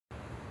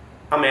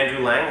I'm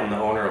Andrew Lang. I'm the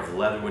owner of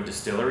Leatherwood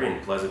Distillery in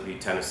Pleasant View,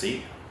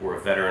 Tennessee. We're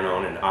a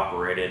veteran-owned and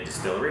operated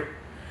distillery.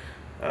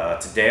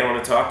 Today I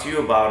want to talk to you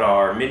about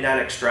our Midnight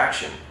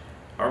Extraction.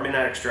 Our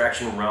Midnight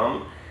Extraction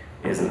rum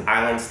is an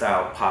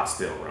island-style pot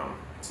still rum.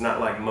 It's not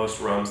like most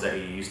rums that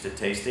you're used to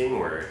tasting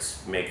where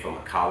it's made from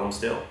a column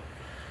still.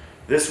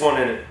 This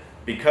one,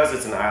 because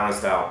it's an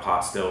island-style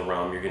pot still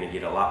rum, you're going to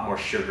get a lot more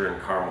sugar and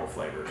caramel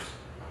flavors.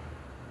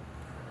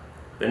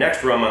 The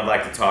next rum I'd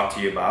like to talk to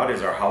you about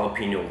is our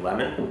Jalapeno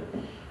Lemon.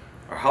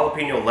 Our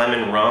Jalapeno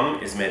Lemon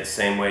rum is made the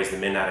same way as the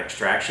Midnight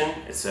Extraction,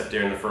 except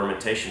during the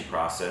fermentation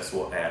process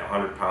we'll add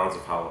 100 pounds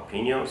of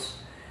jalapenos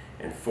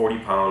and 40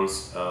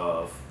 pounds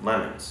of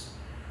lemons.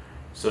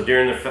 So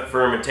during the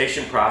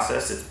fermentation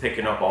process it's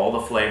picking up all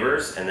the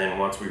flavors, and then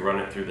once we run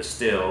it through the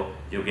still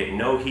you'll get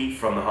no heat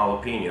from the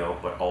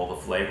jalapeno but all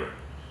the flavor.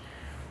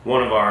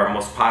 One of our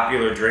most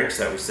popular drinks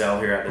that we sell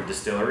here at the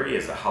distillery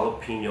is a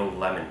jalapeno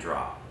lemon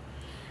drop.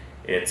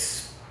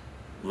 It's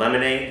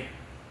lemonade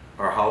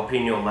or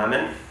jalapeno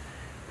lemon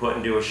put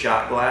into a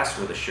shot glass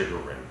with a sugar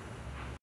rim.